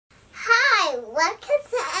Welcome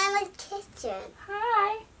to Emma's kitchen.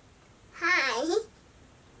 Hi. Hi.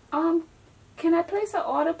 Can I place an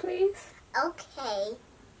order, please? Okay.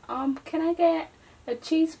 Can I get a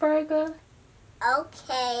cheeseburger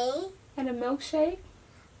Okay. and a milkshake?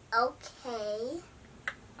 Okay.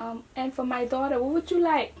 And for my daughter, what would you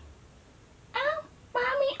like?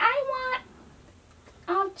 Mommy, I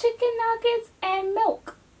want chicken nuggets and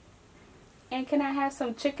milk. And can I have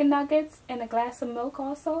some chicken nuggets and a glass of milk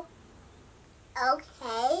also?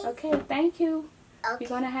 Okay. Okay, thank you. Okay.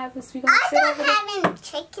 We're gonna sit I don't over there. have any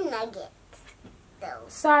chicken nuggets, though.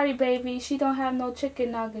 Sorry, baby, she don't have no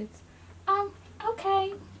chicken nuggets.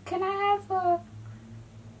 Okay. Can I have a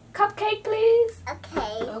cupcake, please?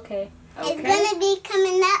 Okay. Okay. It's gonna be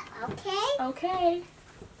coming up, okay? Okay.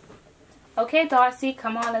 Okay, Darcy,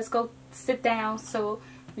 come on, let's go sit down so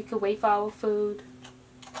we can wait for our food.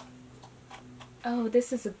 Oh,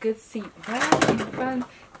 this is a good seat right in front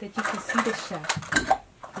that you can see the chef.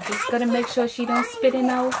 I'm just gonna make sure she don't spit in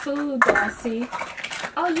our food, Darcy.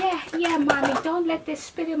 Oh yeah, mommy, don't let this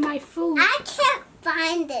spit in my food. I can't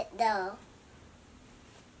find it though.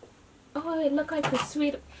 Oh, it looked like the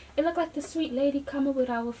sweet lady coming with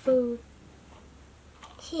our food.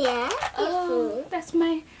 Here, Oh, that's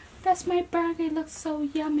my burger. It looks so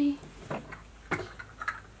yummy.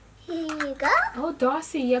 Here you go. Oh,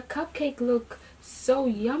 Darcy, your cupcake look so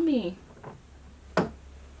yummy.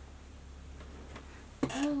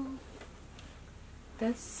 Oh,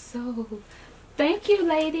 that's so... Thank you,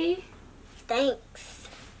 lady. Thanks.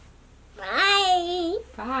 Bye.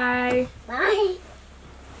 Bye. Bye.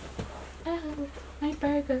 Oh, my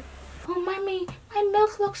burger. Oh, mommy, my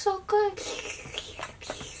milk looks so good.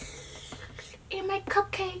 And my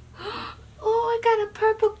cupcake. Oh, I got a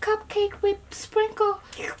purple cupcake with sprinkle.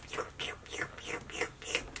 Hey,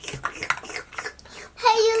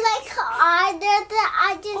 you like the order that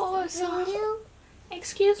I just gave you?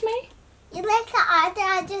 Excuse me? You like the order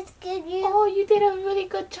I just gave you? Oh, you did a really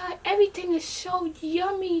good job. Everything is so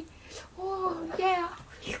yummy. Oh, yeah.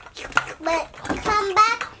 But come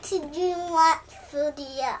back to you want food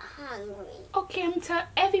you're hungry. Okay, I'm telling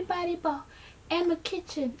everybody about Emma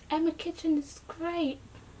Kitchen. Emma Kitchen is great.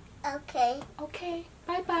 Okay. Okay,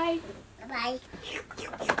 bye-bye. Bye.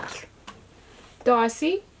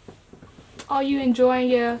 Darcy, are you enjoying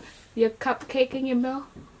your cupcake and your milk?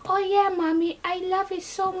 Oh yeah, mommy, I love it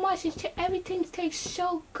so much. Everything tastes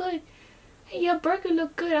so good. And your burger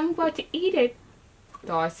look good. I'm about to eat it.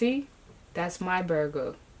 Darcy, that's my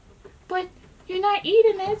burger. But you're not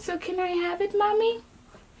eating it, so can I have it, mommy?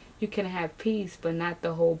 You can have piece, but not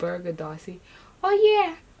the whole burger, Darcy. Oh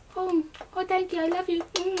yeah. Oh, thank you. I love you.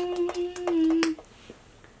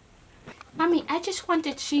 Mommy, I just want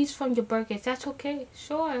the cheese from your burger. Is that okay?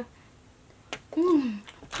 Sure.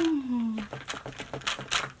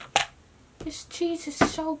 This cheese is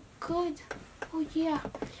so good. Oh, yeah.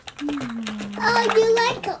 Oh, you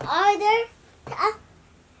like the order?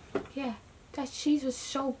 Yeah, that cheese was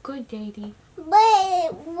so good, Daddy.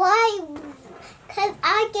 But why? Because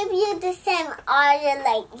I give you the same order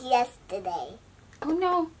like yesterday. Oh,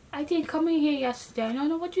 no. I didn't come in here yesterday. I don't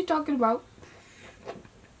know what you're talking about.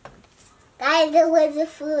 Guys, was the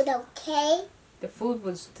food okay? The food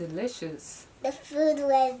was delicious. The food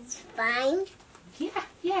was fine?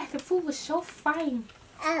 Yeah, the food was so fine.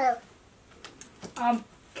 Oh.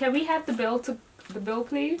 Can we have the bill,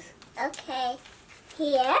 please? Okay.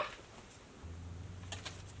 Here.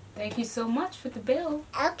 Thank you so much for the bill.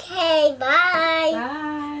 Okay, bye.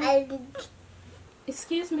 Bye.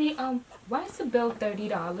 Excuse me, why is the bill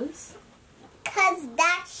 $30? Cause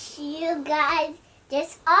that's you guys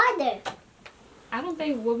just ordered. I don't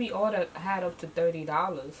think what we ordered had up to $30.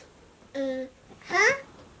 Huh?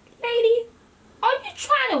 Lady, are you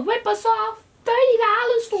trying to whip us off?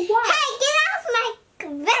 $30 for what? Hey, get off my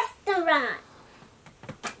restaurant.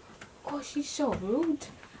 Oh, she's so rude.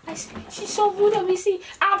 She's so rude. Let me see.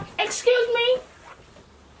 Excuse me.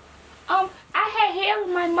 I had hair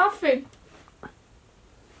in my muffin.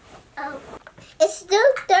 Oh, it's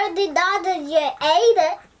still $30. You ate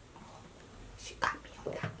it. She got me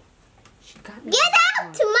on that. She got me. Get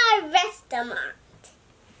out to my restaurant.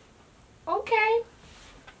 Okay.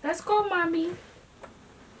 Let's go, Mommy.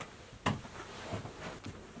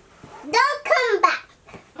 Don't come back.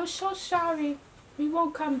 I'm so sorry. We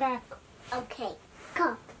won't come back. Okay,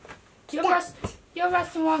 go. Your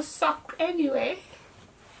restaurant sucks anyway.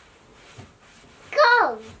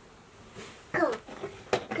 Go. Go.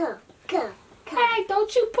 Go. Go. Hey,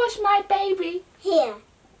 don't you push my baby. Here.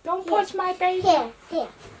 Don't push my baby. Here.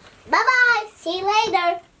 Bye-bye. See you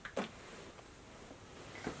later.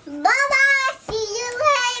 Bye-bye. See you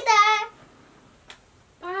later.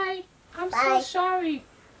 Bye. I'm Bye. so sorry.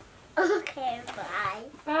 Okay, bye.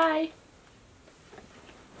 Bye.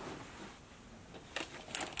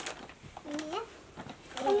 Yeah.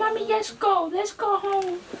 Oh, Mommy, let's go. Let's go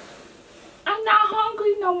home. I'm not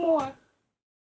hungry no more.